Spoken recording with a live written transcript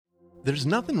There's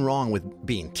nothing wrong with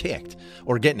being ticked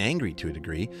or getting angry to a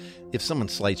degree. If someone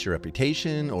slights your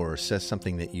reputation or says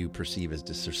something that you perceive as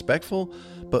disrespectful,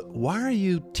 but why are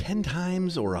you 10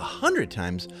 times or 100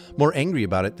 times more angry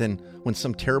about it than when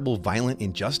some terrible violent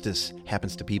injustice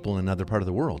happens to people in another part of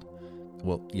the world?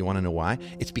 Well, you want to know why?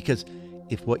 It's because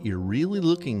if what you're really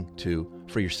looking to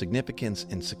for your significance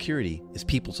and security is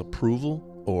people's approval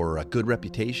or a good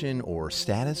reputation or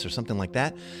status or something like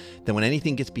that, then when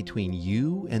anything gets between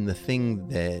you and the thing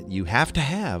that you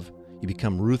have, you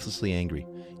become ruthlessly angry.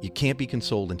 You can't be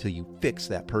consoled until you fix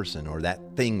that person or that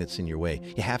thing that's in your way.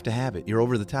 You have to have it. You're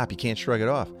over the top. You can't shrug it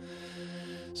off.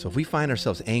 So if we find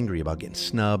ourselves angry about getting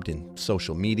snubbed in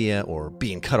social media or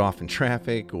being cut off in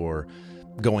traffic or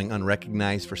going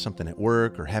unrecognized for something at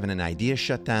work or having an idea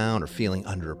shut down or feeling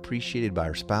underappreciated by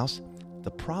our spouse,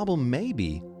 the problem may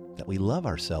be that we love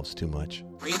ourselves too much.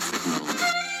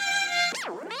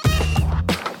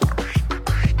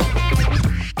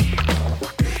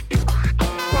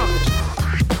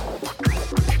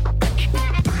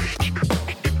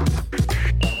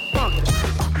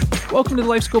 Welcome to the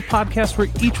Life School Podcast, where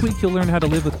each week you'll learn how to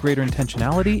live with greater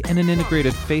intentionality and an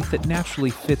integrated faith that naturally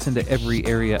fits into every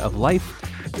area of life.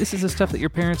 This is the stuff that your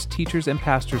parents, teachers, and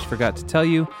pastors forgot to tell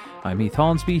you. I'm Heath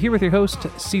Hollinsby, here with your host,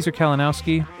 Caesar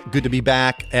Kalinowski. Good to be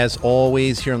back, as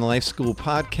always, here on the Life School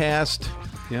Podcast.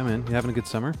 Yeah, man. You having a good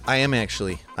summer? I am,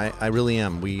 actually. I really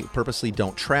am. We purposely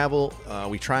don't travel.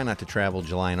 We try not to travel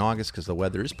July and August because the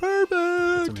weather is perfect.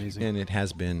 That's amazing. And it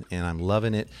has been, and I'm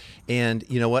loving it. And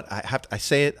you know what? I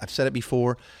say it. I've said it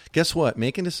before. Guess what?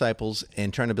 Making disciples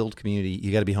and trying to build community,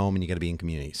 you got to be home and you got to be in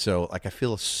community. So, I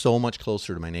feel so much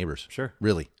closer to my neighbors. Sure.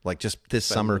 Really. Just this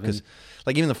summer, because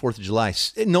even the 4th of July,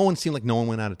 no one seemed like no one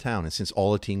went out of town. And since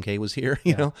all of Team K was here,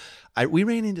 you know, we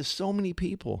ran into so many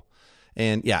people.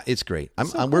 And yeah, it's great.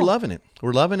 We're loving it.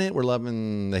 We're loving it. We're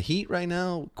loving the heat right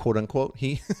now, quote unquote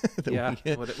heat.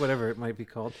 Whatever it might be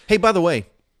called. Hey, by the way,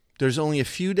 there's only a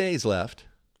few days left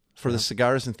for the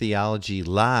Cigars and Theology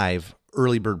live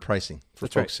early bird pricing for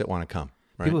folks that want to come.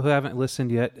 Right? People who haven't listened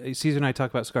yet, Caesar and I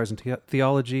talk about Cigars and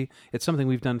Theology. It's something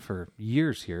we've done for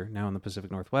years here now in the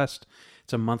Pacific Northwest.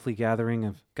 It's a monthly gathering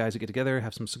of guys that get together,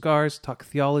 have some cigars, talk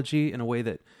theology in a way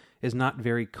that is not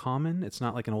very common. It's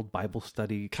not like an old Bible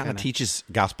study. Kind of teaches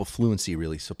gospel fluency,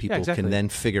 really, so people can then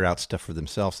figure out stuff for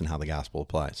themselves and how the gospel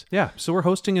applies. Yeah, so we're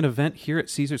hosting an event here at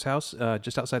Caesar's house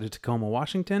just outside of Tacoma,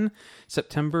 Washington,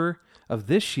 September of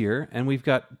this year, and we've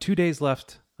got 2 days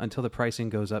left until the pricing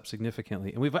goes up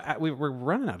significantly. And we're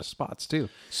running out of spots, too.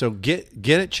 So get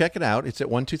it, check it out. It's at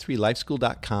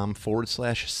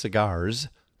 123lifeschool.com/cigars.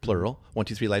 Plural,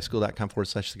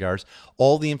 123lifeschool.com/cigars.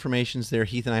 All the information's there.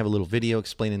 Heath and I have a little video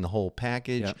explaining the whole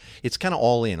package. Yep. It's kind of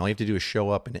all in. All you have to do is show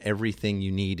up and everything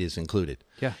you need is included.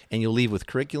 Yeah. And you'll leave with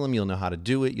curriculum. You'll know how to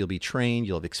do it. You'll be trained.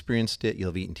 You'll have experienced it. You'll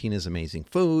have eaten Tina's amazing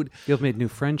food. You'll have made new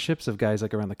friendships of guys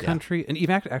around the country and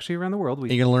even actually around the world.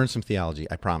 And you're going to learn some theology,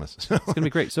 I promise. It's going to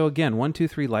be great. So again,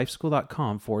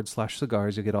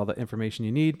 123lifeschool.com/cigars. You'll get all the information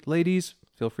you need. Ladies,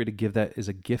 feel free to give that as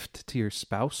a gift to your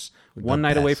spouse. One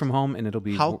night away from home, and it'll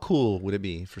be... How cool would it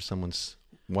be for someone's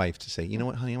wife to say, you know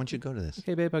what, honey, I want you to go to this.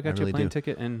 Okay, babe, I got you a plane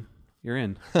ticket, and you're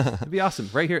in. It'd be awesome.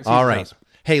 Right here at Caesar's All right. house.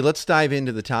 Hey, let's dive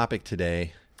into the topic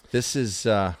today. This is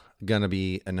going to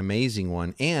be an amazing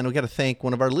one, and we got to thank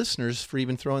one of our listeners for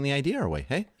even throwing the idea our way.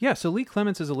 Hey? Yeah, so Lee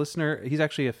Clements is a listener. He's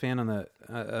actually a fan on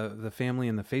the family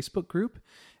in the Facebook group,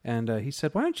 and he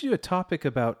said, why don't you do a topic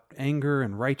about anger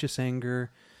and righteous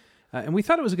anger? And we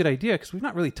thought it was a good idea because we've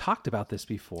not really talked about this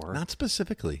before. Not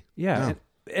specifically. Yeah,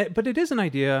 no. But it is an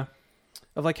idea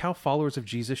of how followers of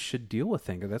Jesus should deal with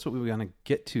anger. That's what we want to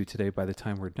get to today by the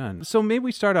time we're done. So maybe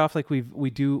we start off like we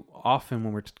do often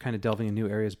when we're kind of delving in new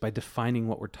areas by defining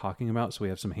what we're talking about so we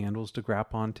have some handles to grab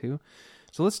onto.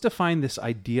 So let's define this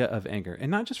idea of anger,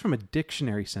 and not just from a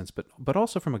dictionary sense, but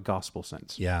also from a gospel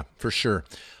sense. Yeah, for sure.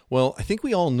 Well, I think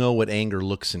we all know what anger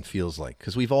looks and feels like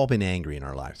because we've all been angry in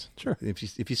our lives. Sure.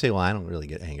 If you say, well, I don't really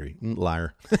get angry,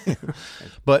 liar.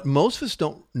 But most of us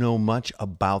don't know much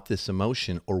about this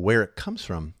emotion or where it comes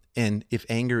from, and if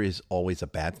anger is always a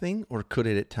bad thing, or could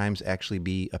it at times actually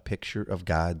be a picture of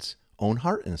God's own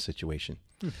heart in a situation?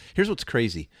 Here's what's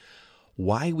crazy.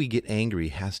 Why we get angry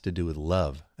has to do with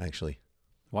love, actually.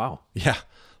 Wow. Yeah,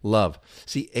 love.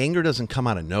 See, anger doesn't come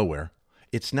out of nowhere.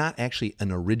 It's not actually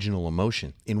an original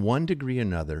emotion. In one degree or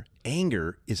another,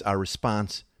 anger is our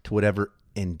response to whatever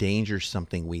endangers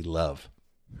something we love.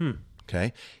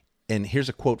 Okay? And here's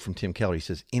a quote from Tim Keller. He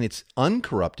says, in its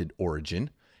uncorrupted origin,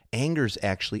 anger is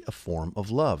actually a form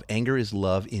of love. Anger is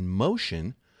love in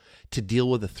motion to deal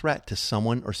with a threat to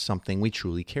someone or something we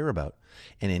truly care about.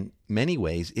 And in many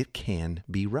ways, it can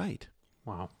be right.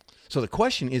 Wow. So the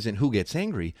question isn't who gets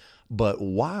angry, but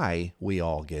why we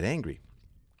all get angry.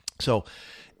 So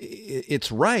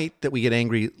it's right that we get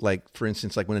angry, like, for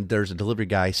instance, like when there's a delivery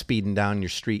guy speeding down your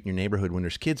street in your neighborhood when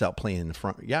there's kids out playing in the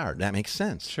front yard. That makes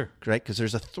sense. Sure. Right? Because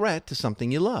there's a threat to something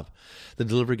you love. The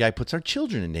delivery guy puts our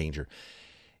children in danger.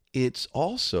 It's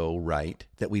also right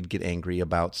that we'd get angry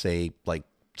about, say, like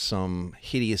some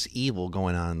hideous evil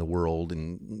going on in the world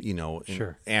and, in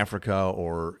Sure. Africa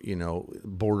or,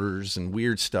 borders and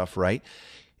weird stuff, right?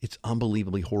 It's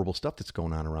unbelievably horrible stuff that's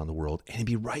going on around the world, and it'd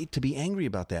be right to be angry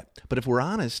about that. But if we're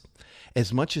honest,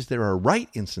 as much as there are right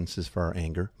instances for our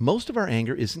anger, most of our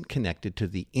anger isn't connected to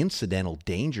the incidental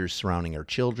dangers surrounding our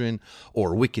children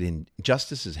or wicked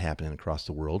injustices happening across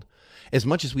the world. As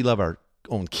much as we love our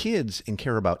own kids and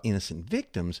care about innocent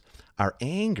victims, our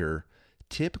anger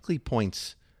typically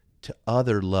points to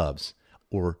other loves,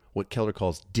 or what Keller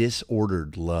calls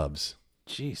disordered loves.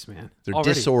 Jeez, man. They're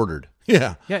Already. disordered.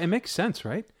 Yeah. Yeah, it makes sense,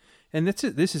 right? And this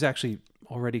is actually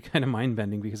already kind of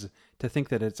mind-bending, because to think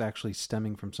that it's actually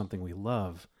stemming from something we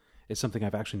love is something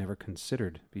I've actually never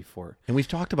considered before. And we've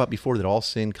talked about before that all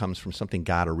sin comes from something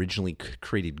God originally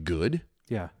created good.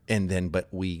 Yeah. But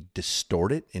we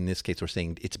distort it. In this case, we're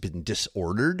saying it's been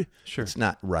disordered. Sure. It's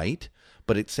not right,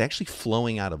 but it's actually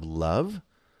flowing out of love.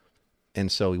 And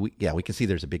so we can see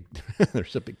there's a big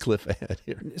cliff ahead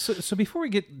here. So before we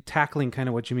get tackling kind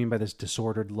of what you mean by this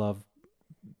disordered love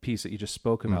piece that you just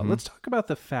spoke about, let's talk about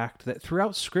the fact that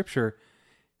throughout Scripture,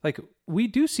 like, we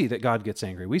do see that God gets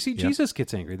angry. We see Jesus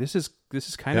gets angry. This is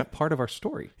kind of part of our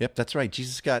story. Yep, that's right.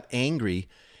 Jesus got angry,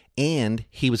 and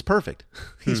he was perfect.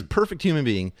 He's a perfect human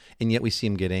being, and yet we see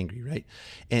him get angry, right?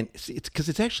 And it's because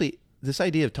it's actually this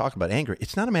idea of talking about anger.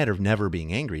 It's not a matter of never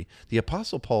being angry. The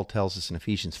Apostle Paul tells us in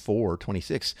Ephesians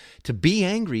 4:26 to be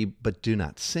angry, but do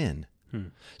not sin.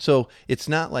 So it's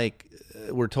not like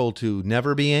we're told to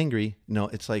never be angry. No,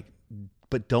 it's like,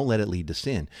 but don't let it lead to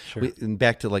sin. Sure. And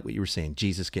back to like what you were saying,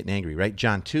 Jesus getting angry, right?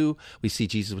 John 2, we see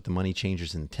Jesus with the money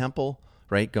changers in the temple,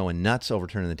 right? Going nuts,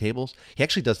 overturning the tables. He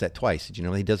actually does that twice. Did you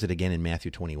know he does it again in Matthew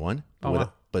 21?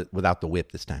 But without the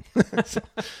whip this time. So,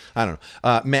 I don't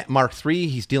know. Mark 3,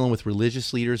 he's dealing with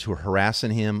religious leaders who are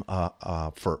harassing him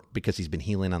because he's been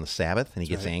healing on the Sabbath, and he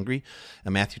gets angry.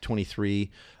 In Matthew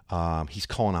 23, he's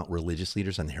calling out religious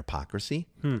leaders on their hypocrisy.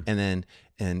 And then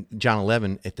in John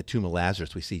 11, at the tomb of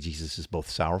Lazarus, we see Jesus is both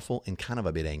sorrowful and kind of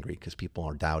a bit angry because people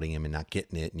are doubting him and not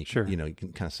getting it. And you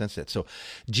can kind of sense that. So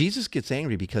Jesus gets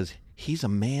angry because he's a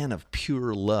man of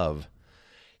pure love.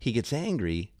 He gets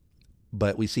angry,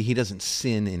 but we see he doesn't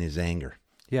sin in his anger.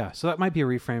 Yeah, so that might be a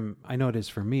reframe. I know it is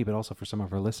for me, but also for some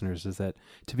of our listeners, is that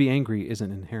to be angry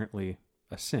isn't inherently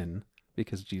a sin,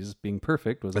 because Jesus, being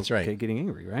perfect, was okay getting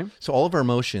angry, right? So all of our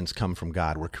emotions come from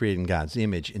God. We're created in God's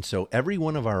image. And so every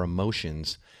one of our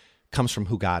emotions comes from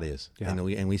who God is. Yeah.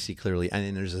 And we see clearly,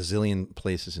 and there's a zillion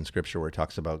places in Scripture where it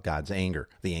talks about God's anger,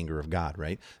 the anger of God,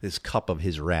 right? This cup of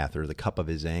his wrath, or the cup of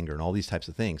his anger, and all these types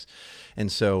of things.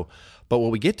 And so, but what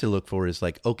we get to look for is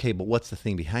like, okay, but what's the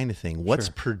thing behind the thing? What's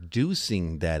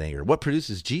producing that anger? What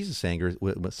produces Jesus' anger?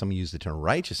 Some use the term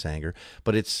righteous anger,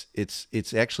 but it's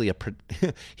actually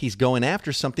he's going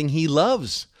after something he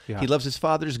loves. Yeah. He loves his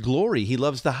Father's glory. He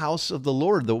loves the house of the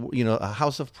Lord, a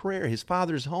house of prayer, his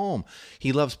Father's home.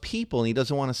 He loves people, and he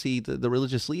doesn't want to see the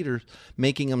religious leaders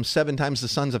making them 7 times the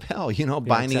sons of hell,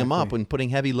 binding them up and putting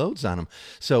heavy loads on them.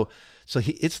 So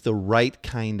it's the right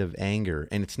kind of anger,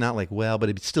 and it's not like, well, but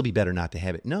it'd still be better not to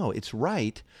have it. No, it's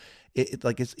right.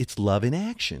 It's love in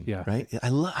action, right? I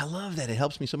love that. It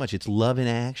helps me so much. It's love in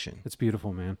action. It's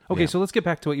beautiful, man. Okay, so let's get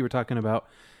back to what you were talking about.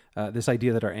 This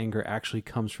idea that our anger actually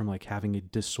comes from like having a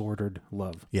disordered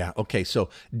love. Yeah. Okay. So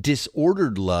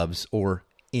disordered loves, or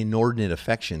inordinate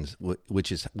affections,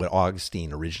 which is what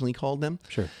Augustine originally called them.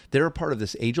 Sure. They're a part of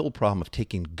this age-old problem of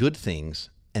taking good things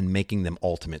and making them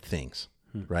ultimate things.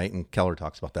 Right? And Keller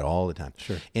talks about that all the time.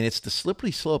 Sure. And it's the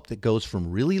slippery slope that goes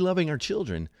from really loving our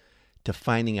children to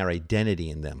finding our identity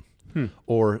in them.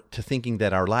 Or to thinking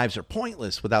that our lives are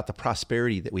pointless without the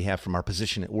prosperity that we have from our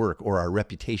position at work, or our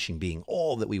reputation being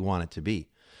all that we want it to be.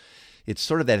 It's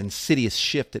sort of that insidious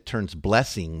shift that turns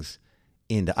blessings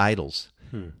into idols.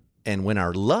 And when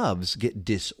our loves get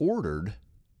disordered,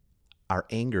 our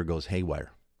anger goes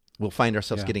haywire. We'll find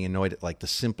ourselves getting annoyed at like the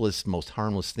simplest, most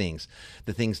harmless things,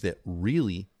 the things that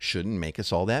really shouldn't make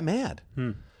us all that mad.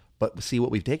 But see, what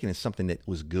we've taken is something that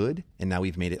was good, and now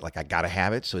we've made it like, I got to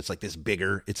have it. So it's like this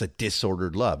bigger, it's a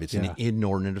disordered love. It's an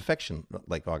inordinate affection,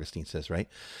 like Augustine says, right?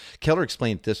 Keller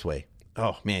explained it this way.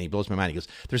 Oh, man, he blows my mind. He goes,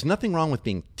 there's nothing wrong with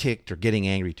being ticked or getting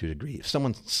angry to a degree. If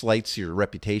someone slights your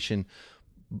reputation,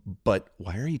 But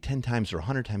why are you 10 times or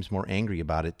 100 times more angry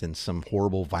about it than some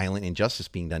horrible, violent injustice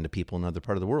being done to people in another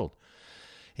part of the world?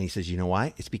 And he says, you know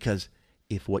why? It's because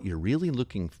if what you're really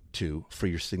looking to for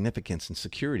your significance and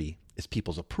security is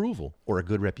people's approval or a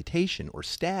good reputation or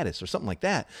status or something like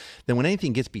that, then when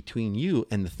anything gets between you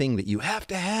and the thing that you have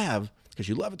to have because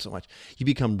you love it so much, you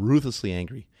become ruthlessly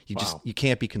angry. You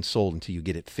can't be consoled until you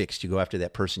get it fixed. You go after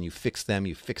that person, you fix them,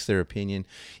 you fix their opinion,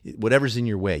 whatever's in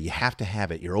your way, you have to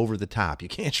have it. You're over the top. You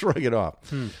can't shrug it off.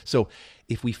 So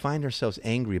if we find ourselves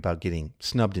angry about getting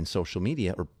snubbed in social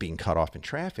media or being cut off in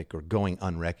traffic or going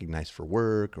unrecognized for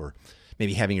work or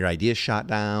maybe having your ideas shot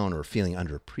down or feeling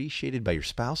underappreciated by your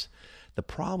spouse, the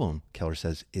problem, Keller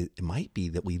says, it might be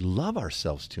that we love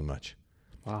ourselves too much.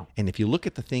 Wow. And if you look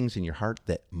at the things in your heart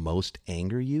that most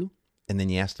anger you, and then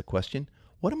you ask the question,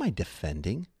 what am I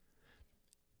defending?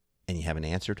 And you have an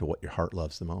answer to what your heart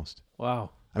loves the most. Wow.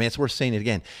 I mean, it's worth saying it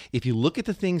again. If you look at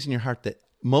the things in your heart that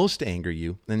most anger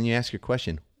you, and then you ask your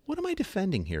question, what am I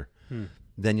defending here?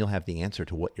 Then you'll have the answer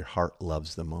to what your heart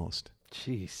loves the most.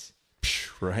 Jeez.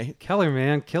 Right? Keller,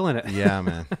 man, killing it. Yeah,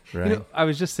 man. Right. You know, I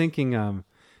was just thinking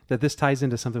that this ties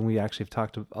into something we actually have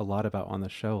talked a lot about on the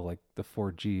show, like the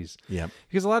 4 Gs. Yeah.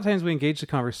 Because a lot of times we engage the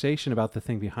conversation about the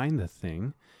thing behind the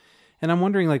thing. And I'm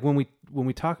wondering, like, when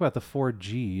we talk about the 4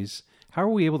 Gs, how are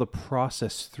we able to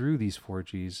process through these 4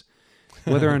 Gs,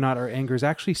 whether or not our anger is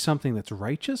actually something that's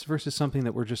righteous versus something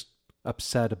that we're just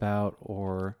upset about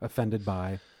or offended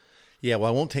by? Yeah, well,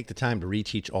 I won't take the time to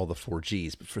reteach all the 4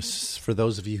 Gs, but for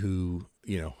those of you who,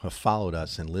 have followed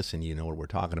us and listen, you know what we're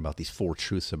talking about, these 4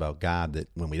 truths about God that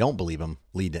when we don't believe them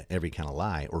lead to every kind of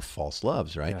lie or false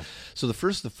loves, right? Yeah. So the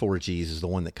first of the 4 Gs is the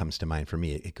one that comes to mind for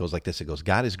me. It goes like this. It goes,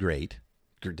 God is great.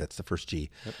 That's the first G.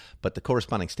 Yep. But the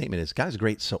corresponding statement is, God is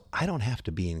great, so I don't have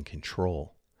to be in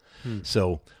control.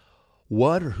 So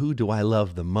what or who do I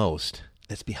love the most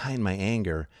that's behind my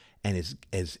anger? And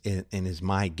is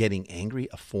my getting angry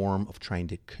a form of trying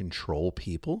to control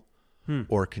people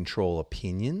or control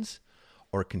opinions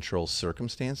or control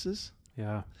circumstances?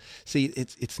 Yeah. See,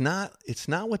 it's not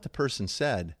what the person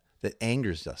said that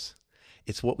angers us.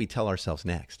 It's what we tell ourselves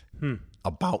next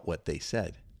about what they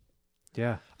said.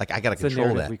 Yeah. Like, I got to It's the control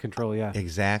narrative that. we control, yeah.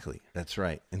 Exactly. That's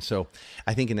right. And so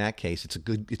I think in that case, it's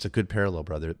a good parallel,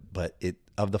 brother. But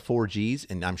of the 4 Gs,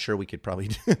 and I'm sure we could probably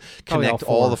connect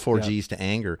all the 4 Gs to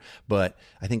anger. But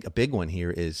I think a big one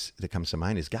here that comes to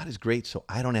mind is, God is great, so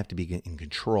I don't have to be in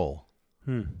control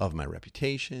of my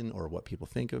reputation or what people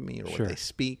think of me or what they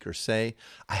speak or say.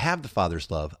 I have the Father's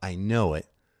love. I know it.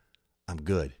 I'm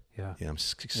good. Yeah. I'm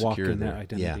secure Walk in there. that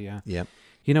identity, yeah. Yeah.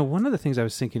 You know, one of the things I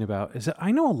was thinking about is that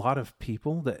I know a lot of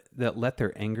people that let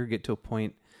their anger get to a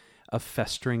point of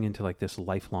festering into like this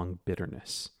lifelong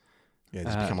bitterness. Yeah,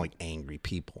 just become like angry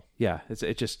people. Yeah, it's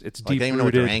Like deep they don't even know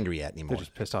what they're rooted. angry at anymore. They're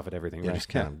just pissed off at everything, They're right? just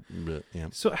kind of, yeah.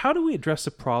 So how do we address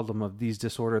the problem of these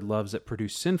disordered loves that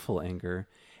produce sinful anger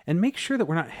and make sure that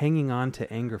we're not hanging on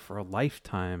to anger for a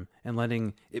lifetime and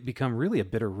letting it become really a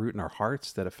bitter root in our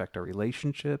hearts that affect our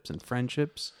relationships and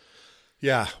friendships?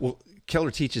 Yeah, well,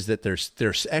 Keller teaches that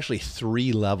there's actually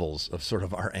 3 levels of sort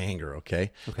of our anger,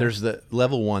 okay? There's the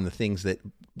level 1, the things that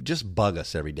just bug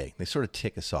us every day. They sort of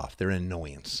tick us off. They're an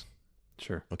annoyance,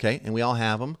 Sure. okay? And we all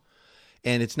have them.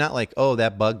 And it's not like, oh,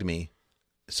 that bugged me,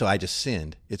 so I just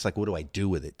sinned. It's like, what do I do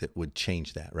with it that would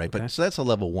change that, right? Okay. But so that's a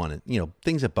level 1,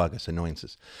 things that bug us,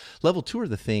 annoyances. Level 2 are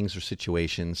the things or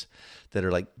situations that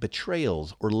are like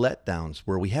betrayals or letdowns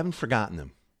where we haven't forgotten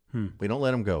them. We don't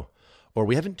let them go. Or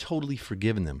we haven't totally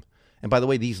forgiven them. And by the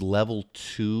way, these level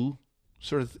 2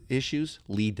 sort of issues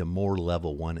lead to more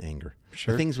level 1 anger.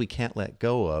 Sure. The things we can't let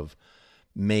go of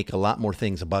make a lot more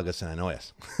things bug us and annoy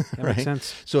us. That right? makes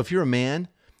sense. So if you're a man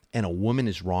and a woman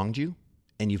has wronged you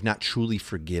and you've not truly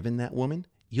forgiven that woman,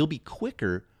 you'll be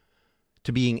quicker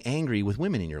to being angry with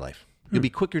women in your life. You'll be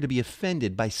quicker to be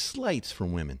offended by slights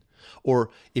from women. Or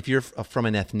if you're from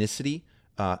an ethnicity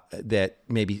that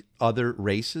maybe other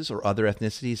races or other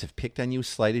ethnicities have picked on you,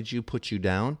 slighted you, put you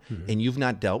down, and you've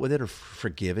not dealt with it or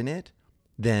forgiven it,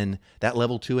 then that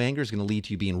level 2 anger is going to lead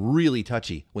to you being really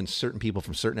touchy when certain people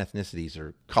from certain ethnicities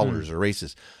or colors or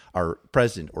races are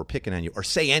present or picking on you or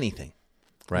say anything,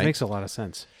 right? It makes a lot of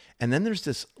sense. And then there's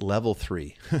this level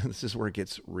 3. This is where it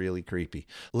gets really creepy.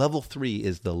 Level 3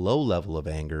 is the low level of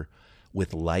anger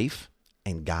with life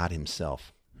and God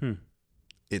himself.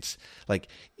 It's like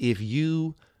if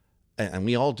you, and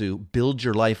we all do, build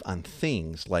your life on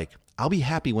things like, I'll be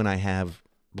happy when I have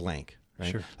blank,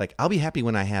 right? Sure. Like, I'll be happy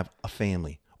when I have a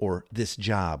family or this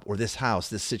job or this house,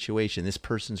 this situation, this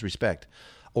person's respect,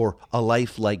 or a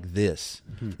life like this.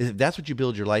 If that's what you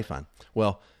build your life on.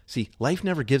 Well, See, life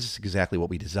never gives us exactly what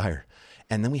we desire.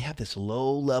 And then we have this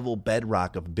low-level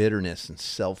bedrock of bitterness and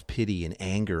self-pity and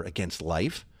anger against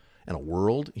life and a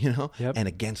world, Yep. and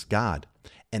against God.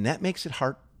 And that makes it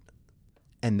hard.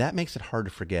 And that makes it hard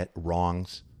to forget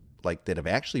wrongs like that have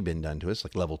actually been done to us,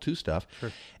 like level 2 stuff,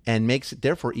 Sure. and makes it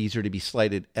therefore easier to be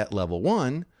slighted at level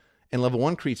 1. And level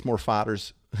 1 creates more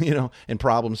fodders, and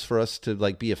problems for us to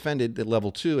like be offended at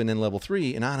level 2 and then level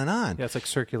 3 and on and on. Yeah, it's like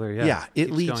circular. Yeah, it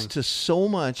Keeps leads going. to so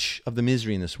much of the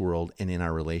misery in this world and in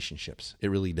our relationships. It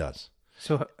really does.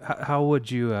 So how would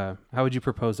you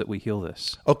propose that we heal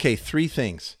this? Okay, 3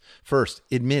 things. First,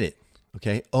 admit it.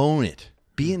 Okay, own it.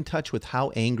 Be in touch with how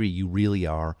angry you really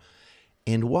are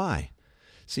and why.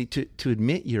 See, to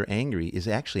admit you're angry is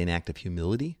actually an act of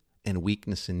humility and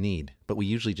weakness and need. But we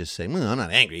usually just say, well, I'm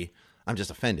not angry. I'm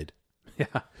just offended.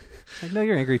 Yeah. Like, no,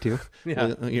 you're angry too.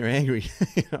 Yeah. Well, you're angry.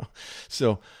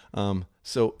 So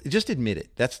just admit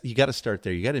it. You got to start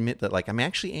there. You got to admit that, like, I'm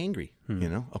actually angry.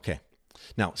 Okay.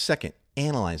 Now, second,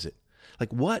 analyze it.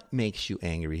 Like, what makes you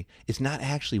angry is not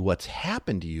actually what's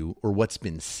happened to you or what's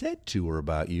been said to or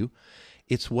about you.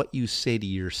 It's what you say to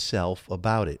yourself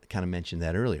about it. I kind of mentioned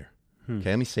that earlier.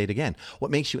 Okay, let me say it again.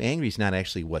 What makes you angry is not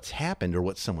actually what's happened or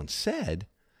what someone said.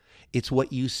 It's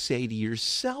what you say to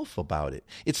yourself about it.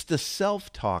 It's the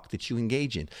self-talk that you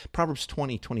engage in. Proverbs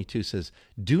 20:22 says,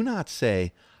 do not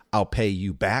say, I'll pay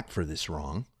you back for this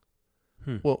wrong.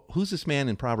 Well, who's this man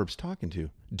in Proverbs talking to?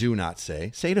 Do not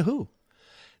say. Say to who?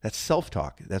 That's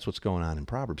self-talk. That's what's going on in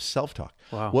Proverbs, self-talk.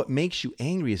 Wow. What makes you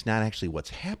angry is not actually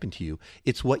what's happened to you.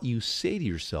 It's what you say to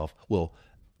yourself. Well,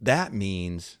 that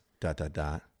means ...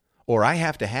 or I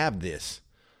have to have this.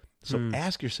 So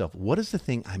ask yourself, what is the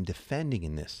thing I'm defending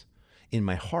in this, in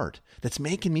my heart, that's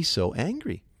making me so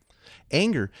angry?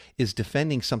 Anger is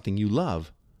defending something you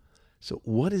love. So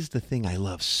what is the thing I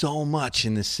love so much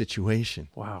in this situation?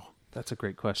 Wow. That's a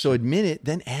great question. So admit it,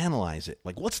 then analyze it.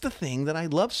 Like, what's the thing that I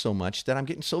love so much that I'm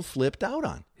getting so flipped out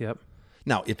on? Yep.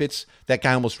 Now, if it's that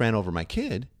guy almost ran over my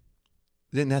kid,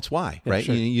 then that's why, Yeah, right?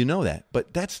 sure. You know that.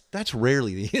 But that's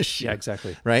rarely the issue. Yeah,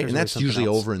 exactly. Right? There's And always that's something usually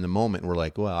else. over in the moment. We're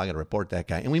like, well, I got to report that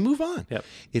guy. And we move on. Yep.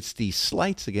 It's the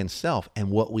slights against self and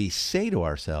what we say to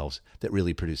ourselves that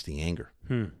really produce the anger.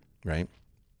 Right?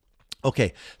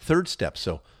 Okay, third step.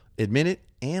 So admit it,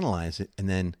 analyze it, and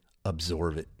then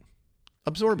absorb it.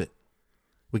 Absorb it.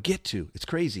 We get to. It's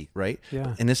crazy, right?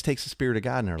 Yeah. And this takes the Spirit of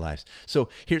God in our lives. So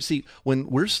here, see, when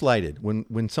we're slighted,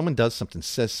 when someone does something,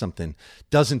 says something,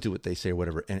 doesn't do what they say or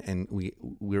whatever, and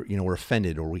we're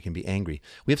offended or we can be angry,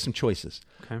 we have some choices.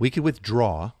 Okay. We could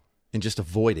withdraw and just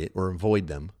avoid it or avoid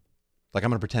them. Like, I'm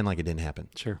going to pretend like it didn't happen.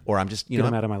 Sure. Or I'm just, Get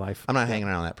them out of my life. I'm not hanging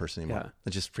around that person anymore. Yeah.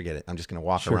 Let's just forget it. I'm just going to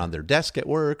walk Sure. around their desk at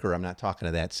work, or I'm not talking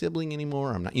to that sibling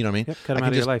anymore. I'm not, you know what I mean? Yep, cut 'em I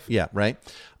out can of your life. Yeah, right.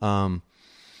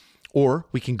 Or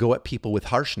we can go at people with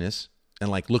harshness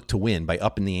and like look to win by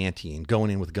upping the ante and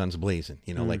going in with guns blazing.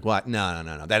 Like, what?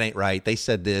 No, that ain't right. They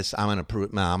said this. I'm gonna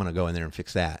prove. No, I'm gonna go in there and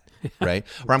fix that. Right?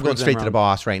 Or I'm going Prove them straight to the wrong.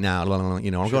 boss right now. I'm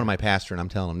going to my pastor and I'm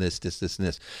telling him this, and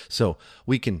this. So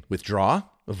we can withdraw,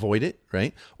 avoid it,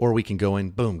 right? Or we can go in,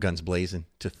 boom, guns blazing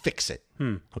to fix it.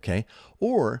 Okay?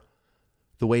 Or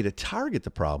the way to target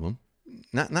the problem,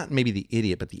 not maybe the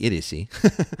idiot, but the idiocy,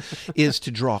 is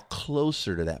to draw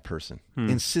closer to that person.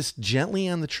 Insist gently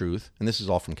on the truth. And this is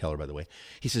all from Keller, by the way.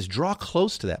 He says, draw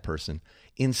close to that person,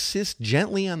 insist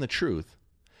gently on the truth,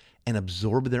 and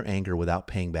absorb their anger without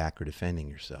paying back or defending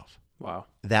yourself. Wow.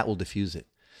 That will diffuse it.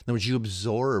 In other words, you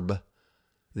absorb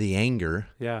the anger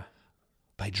Yeah.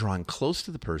 by drawing close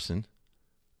to the person,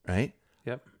 right?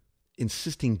 Yep.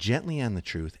 Insisting gently on the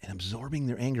truth and absorbing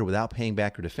their anger without paying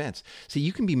back or defense. See,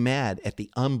 you can be mad at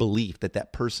the unbelief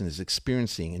that person is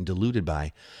experiencing and deluded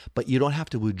by, but you don't have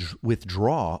to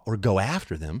withdraw or go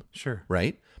after them, Sure.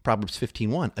 right? Proverbs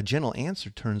 15:1, a gentle answer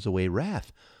turns away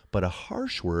wrath, but a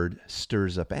harsh word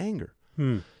stirs up anger.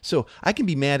 So I can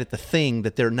be mad at the thing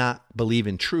that they're not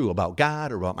believing true about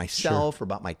God or about myself or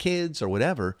about my kids or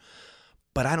whatever,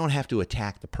 but I don't have to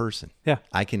attack the person. Yeah.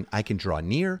 I can draw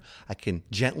near. I can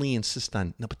gently insist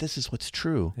on, no, but this is what's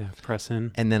true. Yeah. Press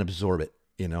in. And then absorb it,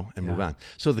 and move on.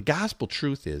 So the gospel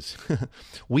truth is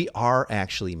we are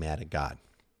actually mad at God.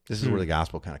 This is where the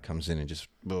gospel kind of comes in and just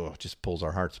pulls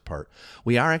our hearts apart.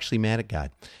 We are actually mad at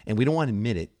God, and we don't want to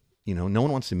admit it. No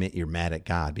one wants to admit you're mad at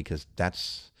God because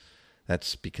that's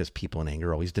because people in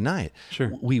anger always deny it.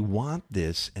 Sure. We want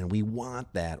this and we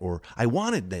want that, or I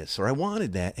wanted this or I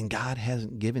wanted that, and God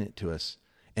hasn't given it to us,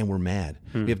 and we're mad.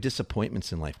 We have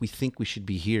disappointments in life. We think we should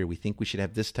be here. We think we should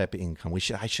have this type of income. I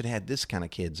should have had this kind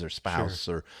of kids or spouse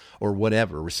or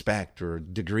whatever, respect or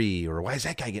degree, or why is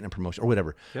that guy getting a promotion or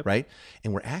whatever, right?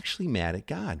 And we're actually mad at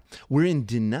God. We're in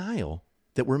denial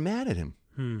that we're mad at him.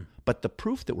 But the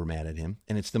proof that we're mad at him,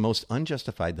 and it's the most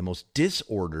unjustified, the most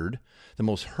disordered, the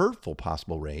most hurtful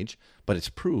possible rage, but it's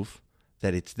proof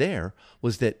that it's there,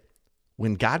 was that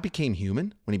when God became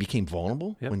human, when he became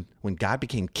vulnerable, when God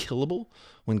became killable,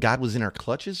 when God was in our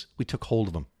clutches, we took hold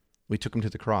of him. We took him to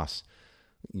the cross.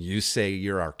 You say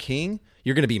you're our king?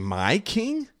 You're going to be my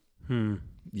king?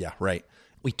 Yeah, right.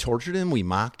 We tortured him. We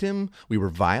mocked him. We were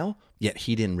vile, yet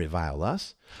he didn't revile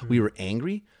us. We were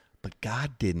angry, but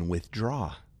God didn't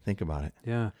withdraw. Think about it.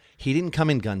 Yeah. He didn't come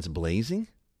in guns blazing.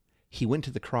 He went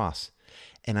to the cross.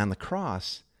 And on the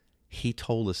cross, he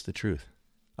told us the truth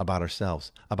about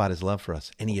ourselves, about his love for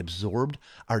us. And he absorbed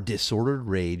our disordered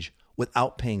rage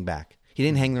without paying back. He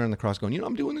didn't hang there on the cross going,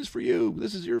 I'm doing this for you.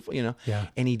 This is your, Yeah.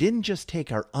 And he didn't just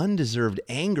take our undeserved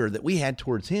anger that we had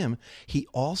towards him. He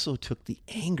also took the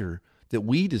anger that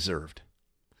we deserved.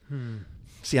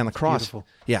 See, on the cross, beautiful.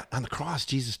 on the cross,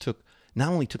 Jesus not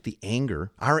only took the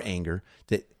anger, our anger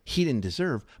that he didn't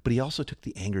deserve, but he also took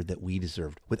the anger that we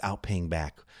deserved without paying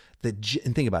back.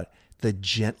 And think about it, the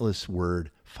gentlest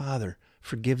word, Father,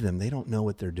 forgive them. They don't know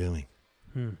what they're doing.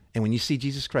 And when you see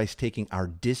Jesus Christ taking our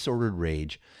disordered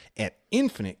rage at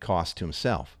infinite cost to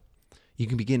himself, you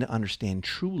can begin to understand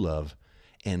true love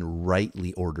and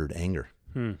rightly ordered anger.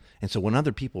 And so when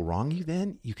other people wrong you,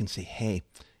 then you can say, hey,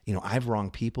 I've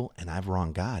wronged people and I've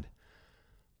wronged God.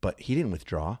 But he didn't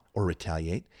withdraw or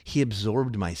retaliate. He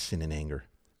absorbed my sin and anger.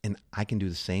 And I can do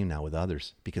the same now with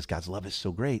others because God's love is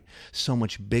so great, so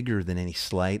much bigger than any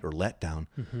slight or letdown,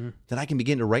 that I can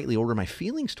begin to rightly order my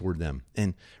feelings toward them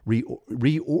and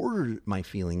reorder my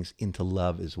feelings into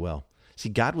love as well. See,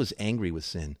 God was angry with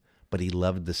sin, but he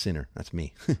loved the sinner. That's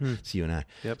me. It's you and I.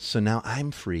 Yep. So now I'm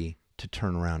free to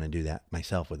turn around and do that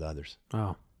myself with others.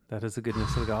 Oh, that is the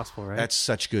goodness of the gospel, right? That's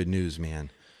such good news, man.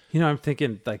 I'm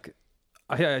thinking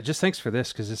I just thanks for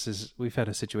this because we've had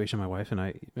a situation, my wife and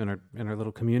I, in our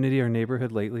little community, our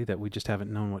neighborhood lately, that we just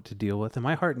haven't known what to deal with. And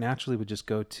my heart naturally would just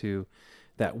go to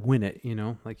that win it,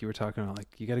 like you were talking about, like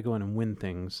you got to go in and win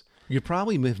things. You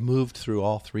probably have moved through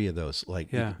all three of those,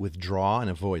 withdraw and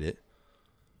avoid it,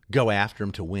 go after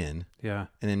them to win, and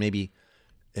then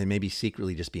maybe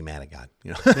secretly just be mad at God.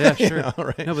 Yeah, sure.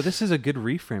 Right? No, but this is a good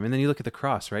reframe. And then you look at the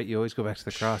cross, right? You always go back to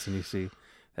the cross and you see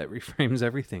that reframes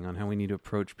everything on how we need to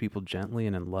approach people gently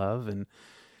and in love. And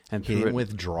he didn't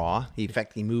withdraw. In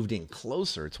fact, he moved in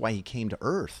closer. It's why he came to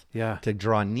earth, to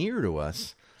draw near to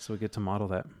us. So we get to model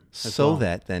that. So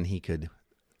that then he could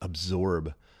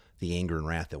absorb the anger and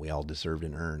wrath that we all deserved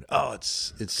and earned. Oh,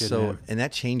 it's so, man. And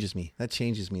that changes me.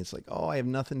 It's like, I have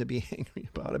nothing to be angry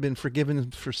about. I've been forgiven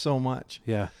for so much.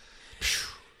 Yeah.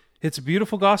 It's a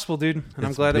beautiful gospel, dude. And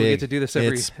I'm glad that we get to do this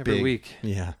every week.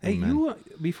 Yeah. Hey, amen.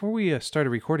 Before we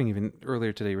started recording even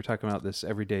earlier today, we were talking about this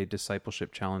everyday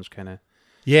discipleship challenge kind of.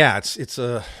 Yeah, it's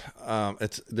that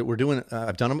we're doing.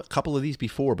 I've done a couple of these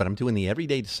before, but I'm doing the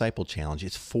Everyday Disciple Challenge.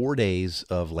 It's 4 days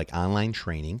of online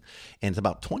training, and it's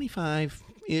about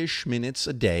 25-ish minutes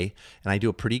a day. And I do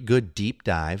a pretty good deep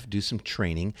dive, do some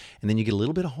training, and then you get a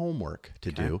little bit of homework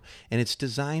to do. And it's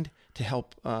designed to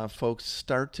help folks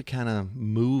start to kind of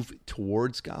move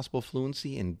towards gospel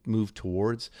fluency and move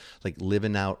towards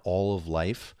living out all of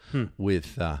life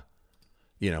with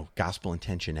gospel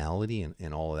intentionality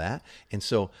and all of that. And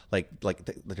so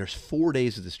there's 4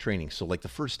 days of this training. So the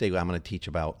first day I'm going to teach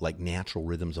about natural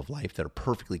rhythms of life that are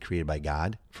perfectly created by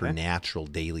God for natural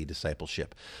daily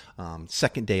discipleship.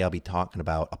 Second day I'll be talking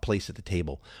about a place at the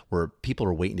table where people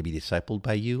are waiting to be discipled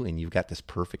by you, and you've got this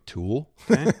perfect tool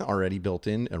already built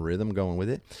in, a rhythm going with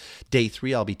it. Day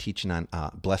 3 I'll be teaching on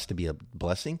blessed to be a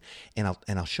blessing, and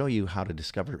I'll show you how to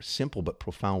discover simple but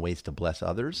profound ways to bless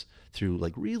others through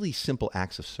really simple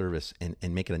acts of service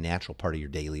and make it a natural part of your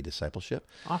daily discipleship.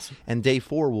 Awesome. And day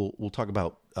 4 we'll talk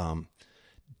about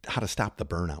how to stop the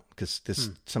burnout, because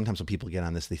sometimes when people get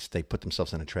on this, they put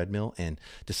themselves on a treadmill, and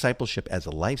discipleship as a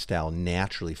lifestyle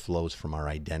naturally flows from our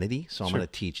identity. So I'm going to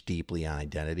teach deeply on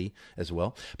identity as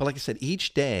well. But like I said,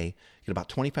 each day you get about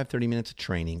 25-30 minutes of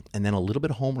training and then a little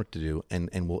bit of homework to do, and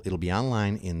it'll be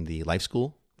online in the Life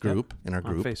School group, in our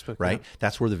group, on Facebook, right?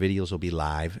 That's where the videos will be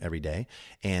live every day.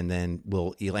 And then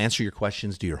you'll answer your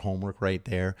questions, do your homework right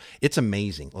there. It's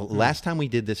amazing. Last time we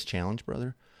did this challenge,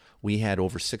 brother, we had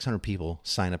over 600 people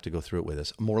sign up to go through it with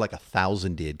us. More like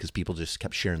 1,000 did, because people just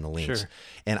kept sharing the links. Sure.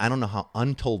 And I don't know how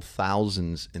untold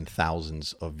thousands and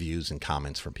thousands of views and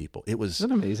comments from people. It was Isn't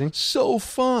that amazing? So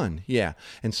fun. Yeah.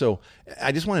 And so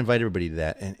I just want to invite everybody to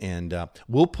that. And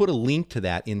we'll put a link to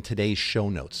that in today's show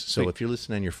notes. So if you're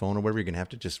listening on your phone or whatever, you're going to have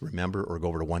to just remember or go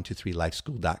over to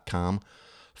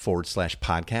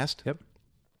 123lifeschool.com/podcast. Yep.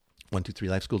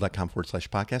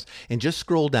 123lifeschool.com/podcast. And just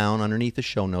scroll down underneath the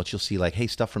show notes. You'll see like, hey,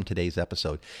 stuff from today's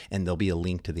episode. And there'll be a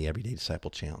link to the Everyday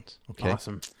Disciple Challenge. Okay.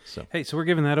 Awesome. So we're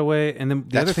giving that away. And then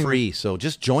the other thing, free. So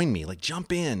just join me. Like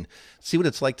jump in. See what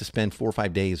it's like to spend 4 or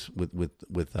 5 days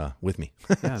with me.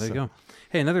 Yeah, there you go.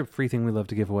 Hey, another free thing we love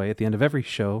to give away at the end of every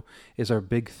show is our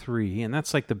Big 3. And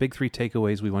that's like the Big 3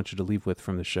 takeaways we want you to leave with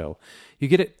from the show. You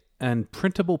get it in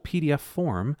printable PDF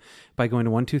form by going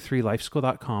to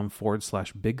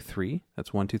 123lifeschool.com/big3.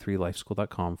 That's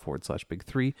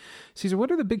 123lifeschool.com/big3. Caesar,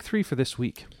 what are the big 3 for this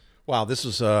week? Wow, this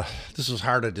was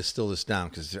hard to distill this down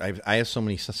because I have so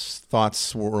many thoughts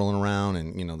swirling around,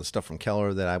 and the stuff from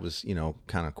Keller that I was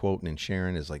kind of quoting and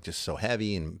sharing is like just so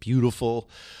heavy and beautiful.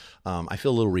 I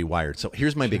feel a little rewired. So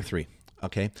here's my big 3.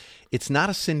 Okay, it's not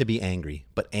a sin to be angry,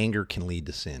 but anger can lead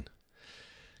to sin.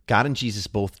 God and Jesus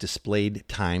both displayed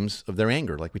times of their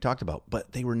anger, like we talked about,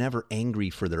 but they were never angry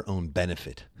for their own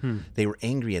benefit. They were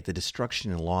angry at the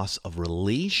destruction and loss of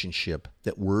relationship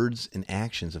that words and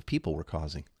actions of people were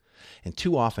causing. And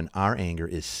too often, our anger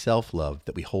is self-love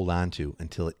that we hold on to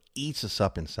until it eats us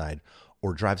up inside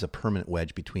or drives a permanent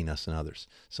wedge between us and others.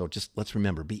 So just let's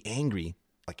remember, be angry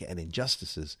like at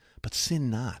injustices, but sin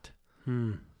not.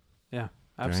 Yeah,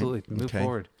 absolutely. Right? Move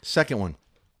forward. Second one.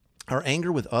 Our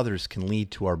anger with others can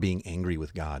lead to our being angry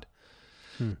with God.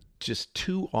 Just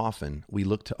too often, we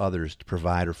look to others to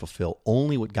provide or fulfill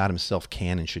only what God himself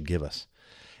can and should give us.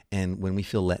 And when we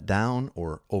feel let down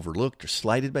or overlooked or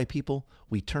slighted by people,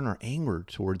 we turn our anger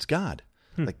towards God.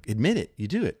 Like, admit it. You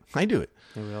do it. I do it.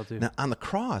 Yeah, we all do. Now, on the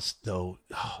cross, though,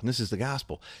 and this is the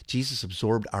gospel, Jesus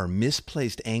absorbed our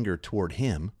misplaced anger toward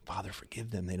him. Father, forgive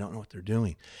them. They don't know what they're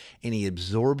doing. And he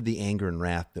absorbed the anger and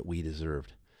wrath that we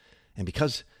deserved. And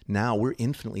because now we're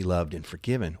infinitely loved and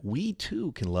forgiven, we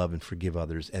too can love and forgive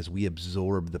others as we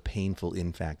absorb the painful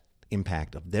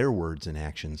impact of their words and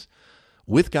actions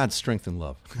with God's strength and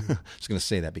love. I was going to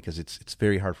say that because it's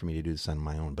very hard for me to do this on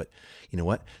my own. But you know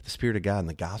what? The Spirit of God and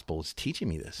the gospel is teaching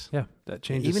me this. Yeah, that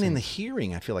changes Even things. in the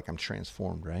hearing, I feel like I'm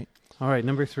transformed, right? All right,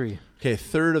 number 3. Okay,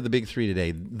 third of the big 3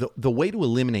 today. The way to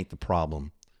eliminate the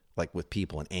problem, like with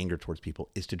people and anger towards people,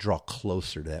 is to draw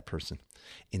closer to that person.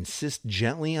 Insist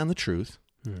gently on the truth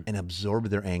and absorb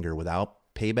their anger without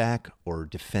payback or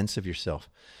defense of yourself.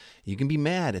 You can be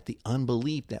mad at the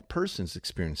unbelief that person's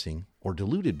experiencing or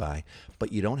deluded by,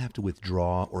 but you don't have to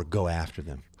withdraw or go after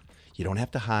them. You don't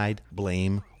have to hide,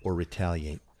 blame, or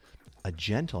retaliate. A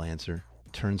gentle answer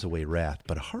turns away wrath,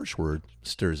 but a harsh word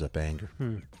stirs up anger.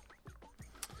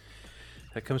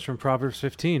 That comes from Proverbs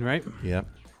 15, right? Yep.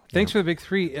 Thanks for the big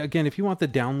 3. Again, if you want the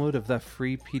download of that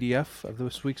free PDF of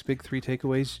this week's big 3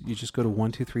 takeaways, you just go to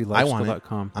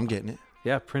 123lifeschool.com. I'm getting it.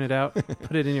 Yeah, print it out,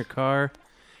 put it in your car,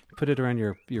 put it around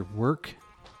your work.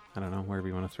 I don't know, wherever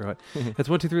you want to throw it. That's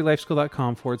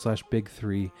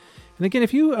 123lifeschool.com/big3. And again,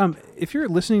 if you're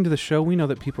listening to the show, we know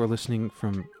that people are listening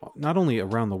from not only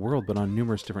around the world, but on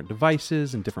numerous different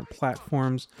devices and different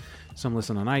platforms. Some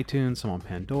listen on iTunes, some on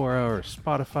Pandora or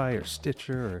Spotify or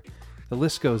Stitcher, or the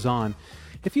list goes on.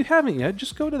 If you haven't yet,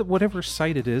 just go to whatever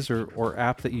site it is or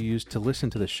app that you use to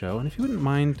listen to the show. And if you wouldn't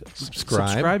mind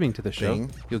subscribing to the show,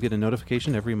 you'll get a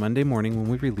notification every Monday morning when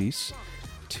we release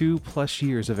 2+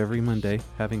 years of every Monday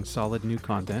having solid new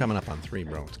content. Coming up on 3,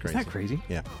 bro. It's crazy. Isn't that crazy?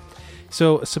 Yeah.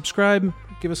 So subscribe,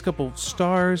 give us a couple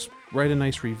stars, write a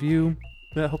nice review.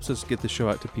 That helps us get the show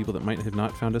out to people that might have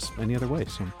not found us any other way.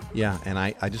 So yeah, and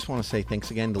I just want to say thanks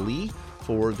again to Lee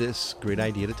for this great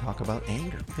idea to talk about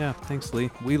anger. Yeah, thanks, Lee.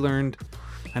 We learned,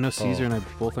 I know Caesar and I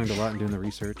both learned a lot in doing the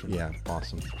research. Yeah,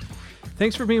 awesome.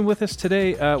 Thanks for being with us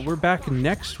today. We're back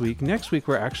next week. Next week,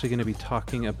 we're actually going to be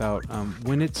talking about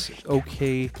when it's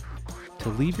okay to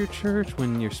leave your church,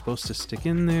 when you're supposed to stick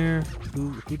in there,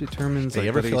 who determines you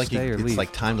ever whether feel like stay or it's leave.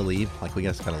 like time to leave? Like we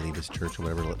just got to leave this church or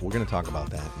whatever. We're going to talk about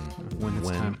that. And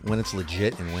when it's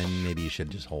legit and when maybe you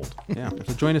should just hold. Yeah,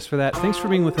 so join us for that. Thanks for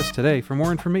being with us today. For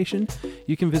more information,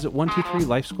 you can visit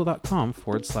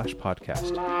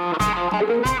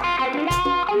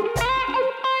 123lifeschool.com/podcast.